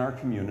work in our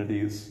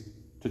communities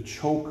to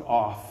choke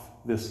off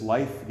this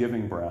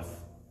life-giving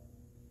breath.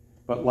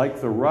 But like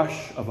the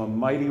rush of a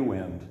mighty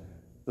wind,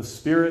 the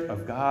Spirit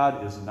of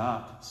God is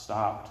not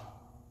stopped.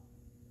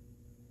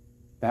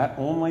 That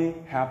only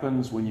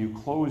happens when you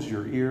close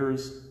your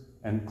ears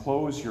and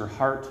close your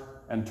heart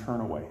and turn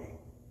away.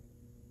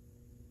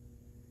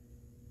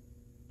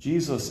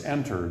 Jesus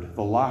entered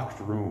the locked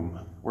room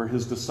where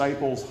his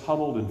disciples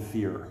huddled in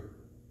fear,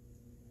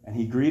 and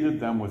he greeted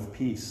them with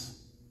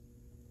peace,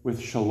 with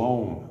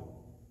shalom,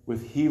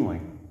 with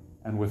healing,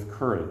 and with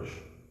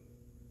courage.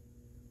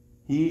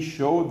 He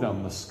showed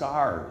them the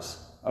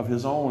scars of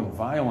his own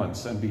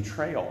violence and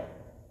betrayal,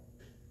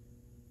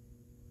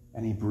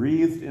 and he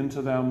breathed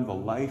into them the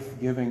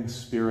life-giving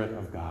Spirit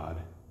of God.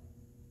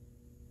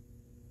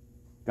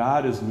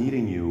 God is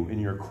meeting you in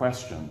your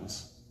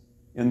questions,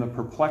 in the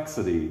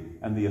perplexity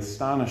and the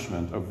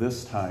astonishment of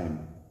this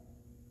time,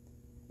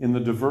 in the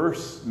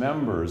diverse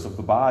members of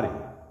the body,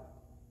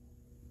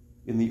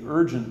 in the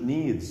urgent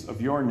needs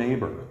of your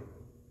neighbor,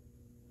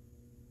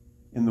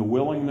 in the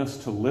willingness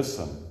to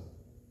listen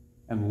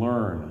and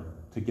learn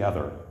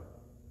together.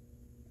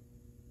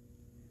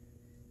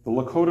 The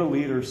Lakota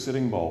leader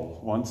Sitting Bull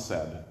once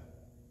said,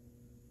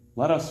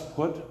 "Let us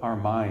put our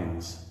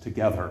minds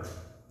together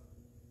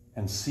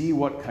and see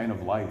what kind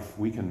of life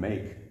we can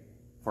make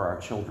for our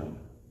children."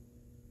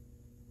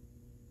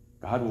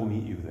 God will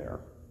meet you there.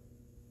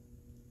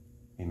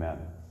 Amen.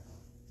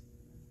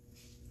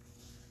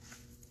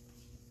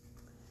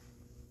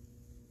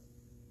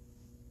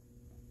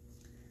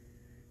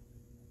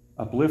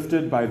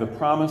 Uplifted by the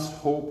promised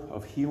hope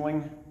of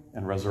healing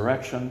and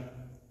resurrection,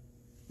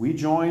 we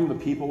join the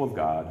people of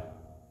God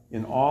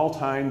in all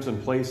times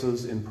and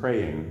places in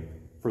praying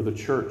for the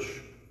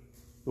church,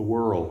 the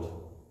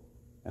world,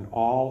 and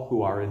all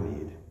who are in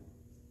need.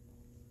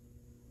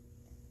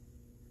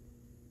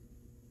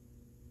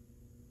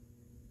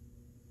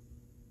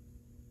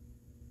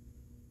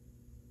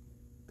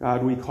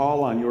 God, we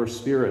call on your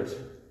spirit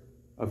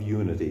of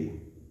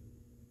unity,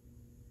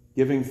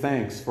 giving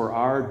thanks for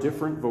our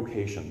different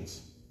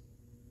vocations.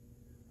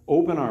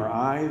 Open our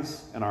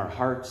eyes and our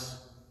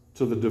hearts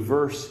to the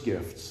diverse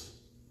gifts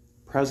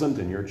present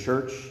in your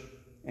church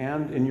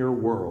and in your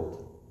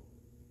world,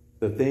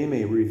 that they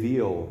may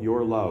reveal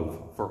your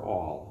love for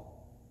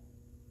all.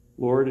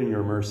 Lord, in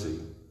your mercy,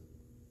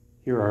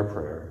 hear our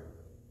prayer.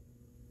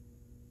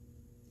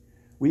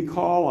 We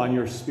call on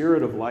your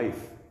spirit of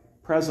life,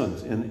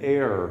 present in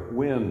air,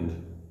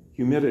 wind,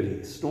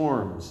 humidity,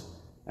 storms,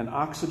 and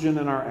oxygen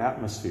in our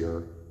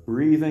atmosphere,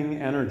 breathing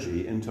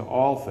energy into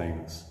all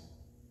things.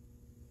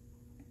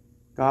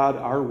 God,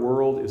 our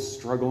world is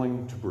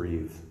struggling to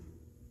breathe.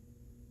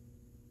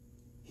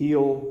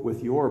 Heal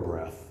with your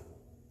breath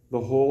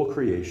the whole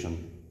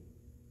creation,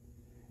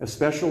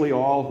 especially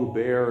all who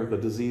bear the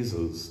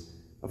diseases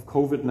of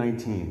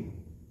COVID-19,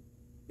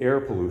 air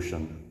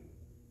pollution,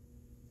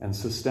 and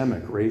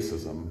systemic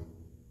racism.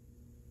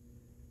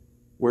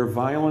 Where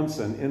violence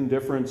and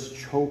indifference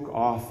choke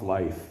off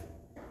life,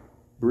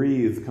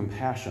 breathe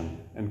compassion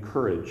and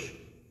courage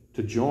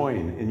to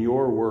join in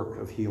your work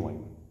of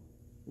healing.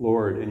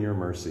 Lord, in your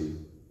mercy,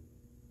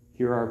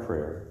 hear our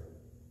prayer.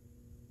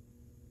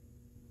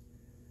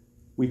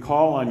 We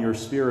call on your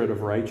spirit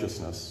of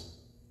righteousness.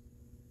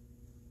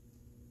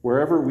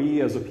 Wherever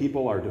we as a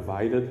people are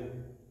divided,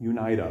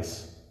 unite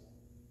us.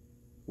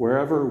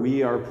 Wherever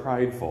we are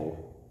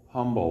prideful,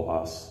 humble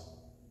us.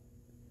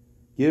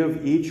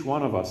 Give each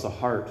one of us a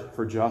heart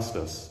for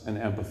justice and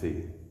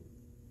empathy.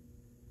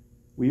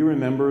 We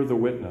remember the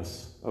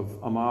witness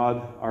of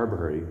Ahmaud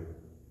Arbery,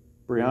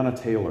 Breonna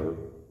Taylor,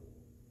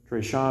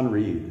 Treshawn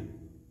Reed,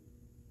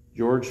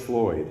 George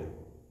Floyd,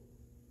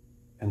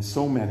 and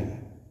so many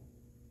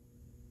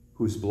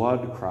whose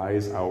blood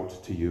cries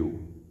out to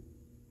you.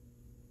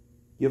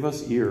 Give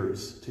us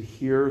ears to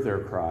hear their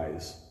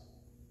cries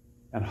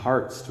and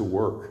hearts to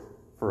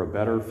work for a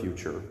better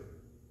future.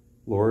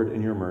 Lord,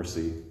 in your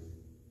mercy,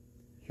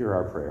 hear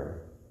our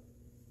prayer.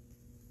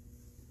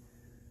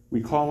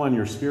 We call on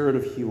your spirit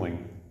of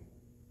healing.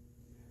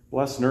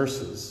 Bless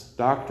nurses,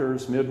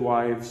 doctors,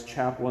 midwives,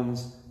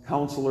 chaplains,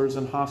 counselors,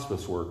 and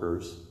hospice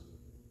workers.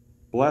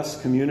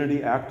 Bless community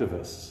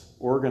activists,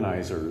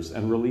 organizers,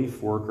 and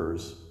relief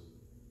workers.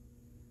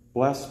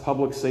 Bless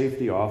public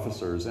safety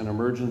officers and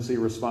emergency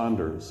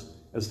responders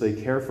as they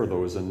care for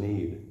those in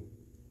need.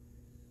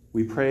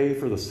 We pray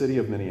for the city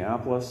of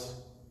Minneapolis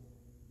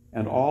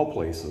and all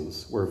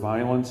places where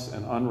violence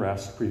and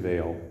unrest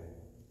prevail.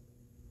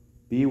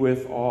 Be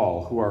with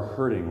all who are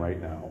hurting right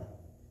now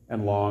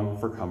and long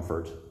for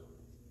comfort.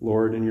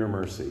 Lord, in your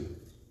mercy,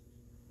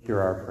 hear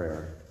our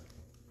prayer.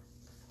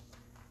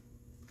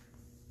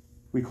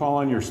 We call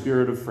on your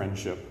spirit of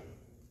friendship.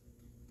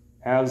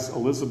 As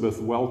Elizabeth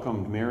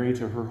welcomed Mary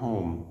to her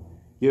home,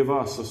 give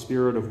us a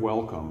spirit of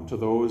welcome to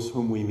those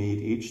whom we meet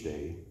each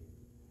day.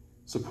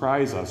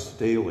 Surprise us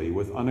daily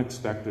with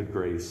unexpected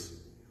grace,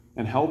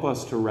 and help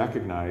us to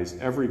recognize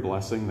every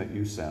blessing that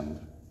you send.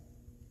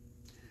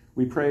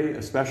 We pray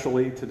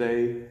especially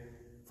today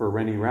for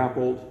Rennie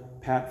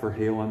Rappold, Pat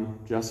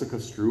Verhalen, Jessica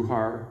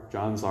Struhar,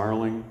 John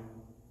Zarling,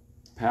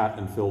 Pat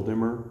and Phil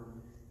Dimmer,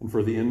 and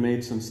for the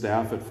inmates and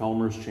staff at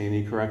Felmers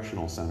Chaney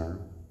Correctional Center.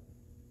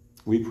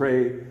 We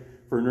pray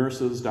for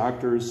nurses,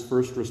 doctors,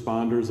 first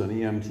responders, and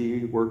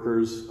EMT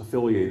workers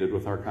affiliated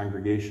with our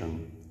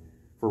congregation,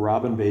 for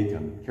Robin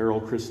Bacon, Carol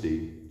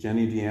Christie,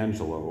 Jenny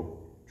D'Angelo,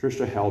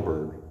 Tricia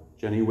Hallberg,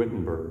 Jenny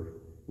Wittenberg,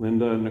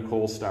 Linda and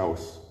Nicole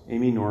Staus,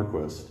 Amy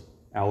Norquist,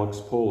 Alex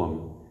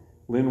Polam,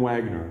 Lynn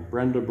Wagner,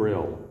 Brenda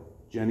Brill,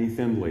 Jenny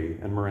Findley,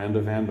 and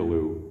Miranda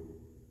Vandaloo,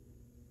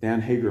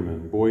 Dan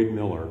Hagerman, Boyd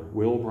Miller,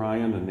 Will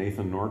Bryan and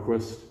Nathan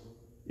Norquist,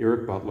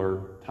 Eric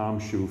Butler, Tom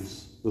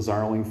Schufs, the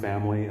Zarling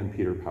family, and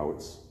Peter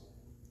Pouts.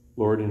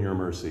 Lord, in your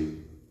mercy,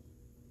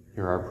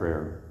 hear our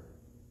prayer.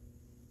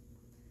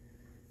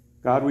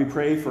 God, we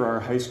pray for our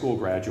high school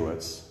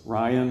graduates,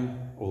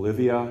 Ryan,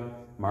 Olivia,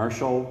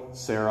 Marshall,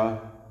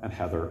 Sarah, and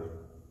Heather.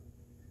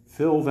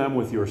 Fill them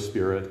with your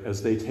spirit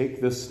as they take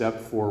this step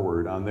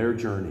forward on their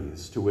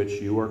journeys to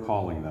which you are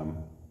calling them.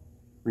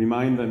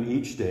 Remind them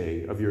each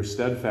day of your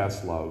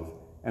steadfast love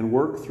and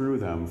work through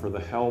them for the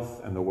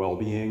health and the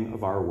well-being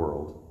of our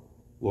world.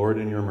 Lord,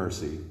 in your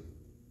mercy,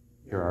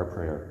 hear our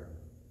prayer.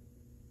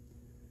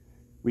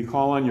 We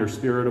call on your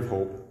spirit of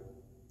hope.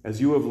 As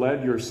you have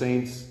led your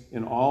saints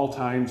in all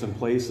times and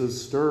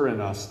places, stir in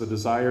us the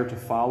desire to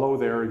follow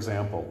their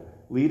example,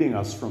 leading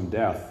us from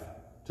death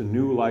to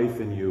new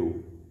life in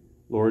you.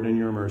 Lord, in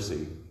your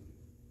mercy,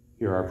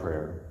 hear our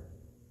prayer.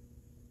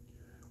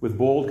 With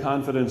bold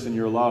confidence in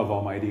your love,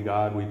 Almighty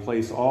God, we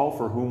place all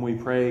for whom we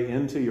pray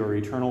into your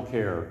eternal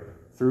care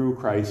through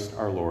Christ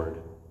our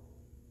Lord.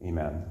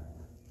 Amen.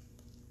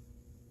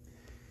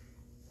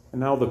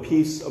 And now the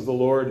peace of the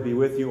Lord be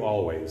with you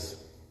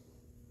always.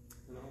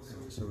 And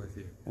also with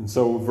you. And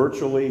so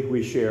virtually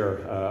we share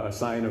a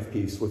sign of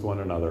peace with one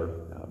another.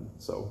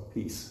 So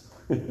peace.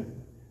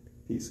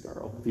 Peace,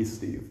 Carl. Peace,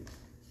 Steve.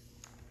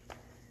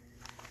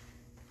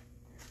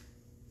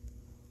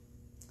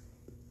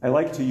 I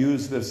like to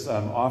use this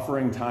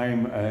offering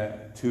time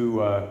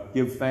to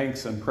give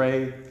thanks and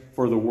pray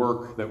for the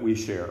work that we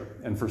share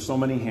and for so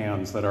many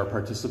hands that are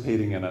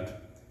participating in it.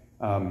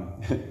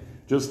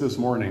 Just this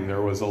morning,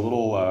 there was a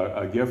little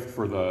a gift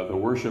for the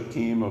worship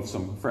team of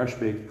some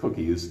fresh-baked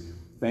cookies.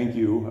 Thank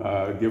you,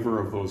 giver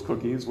of those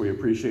cookies. We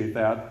appreciate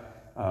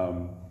that.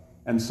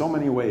 And so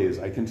many ways,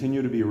 I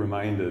continue to be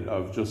reminded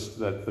of just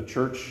that the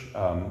church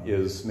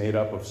is made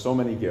up of so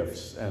many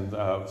gifts and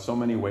so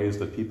many ways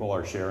that people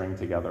are sharing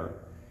together.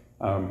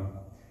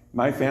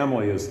 My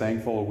family is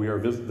thankful.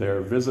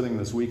 They're visiting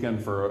this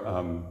weekend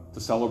to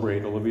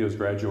celebrate Olivia's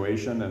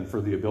graduation and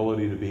for the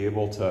ability to be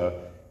able to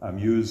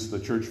use the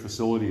church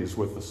facilities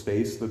with the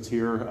space that's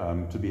here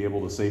to be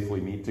able to safely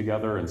meet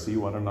together and see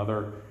one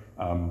another.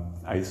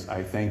 I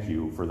thank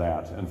you for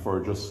that and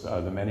for just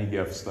the many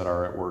gifts that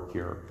are at work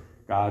here.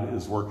 God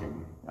is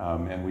working,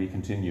 and we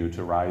continue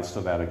to rise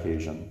to that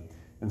occasion.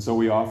 And so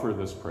we offer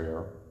this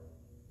prayer.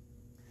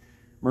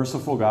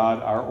 Merciful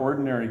God, our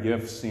ordinary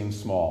gifts seem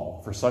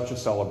small for such a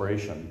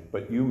celebration,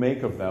 but you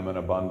make of them an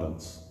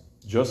abundance,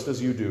 just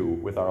as you do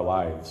with our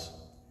lives.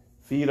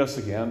 Feed us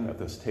again at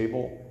this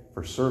table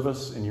for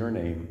service in your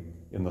name,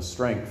 in the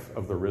strength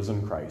of the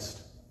risen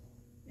Christ.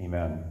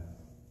 Amen.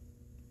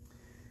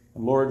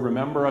 And Lord,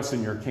 remember us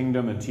in your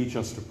kingdom and teach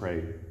us to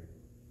pray.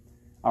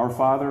 Our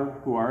Father,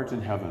 who art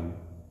in heaven,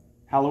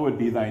 hallowed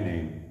be thy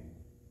name.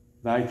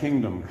 Thy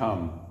kingdom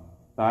come,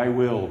 thy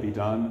will be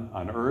done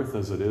on earth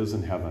as it is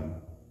in heaven.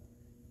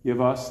 Give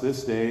us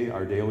this day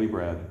our daily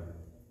bread,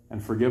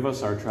 and forgive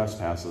us our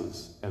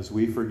trespasses, as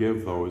we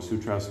forgive those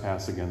who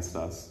trespass against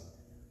us.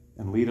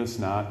 And lead us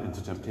not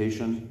into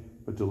temptation,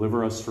 but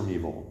deliver us from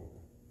evil.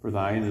 For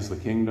thine is the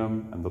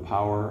kingdom, and the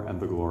power, and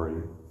the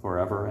glory,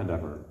 forever and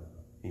ever.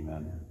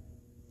 Amen.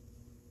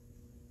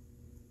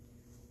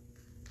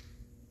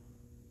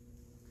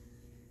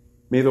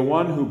 May the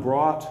one who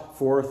brought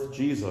forth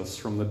Jesus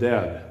from the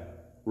dead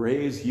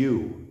raise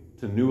you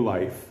to new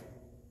life,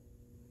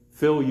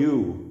 fill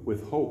you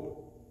with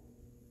hope,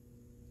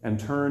 and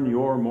turn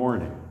your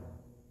mourning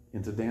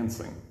into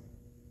dancing.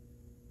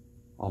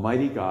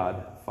 Almighty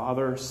God,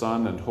 Father,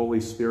 Son, and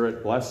Holy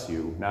Spirit bless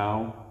you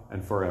now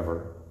and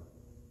forever.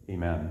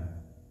 Amen.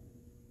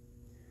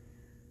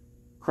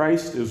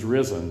 Christ is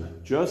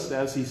risen, just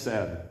as he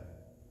said.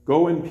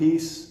 Go in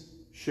peace,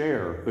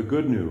 share the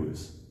good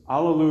news.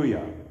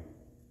 Alleluia.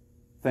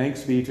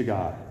 Thanks be to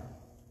God.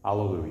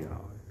 Alleluia.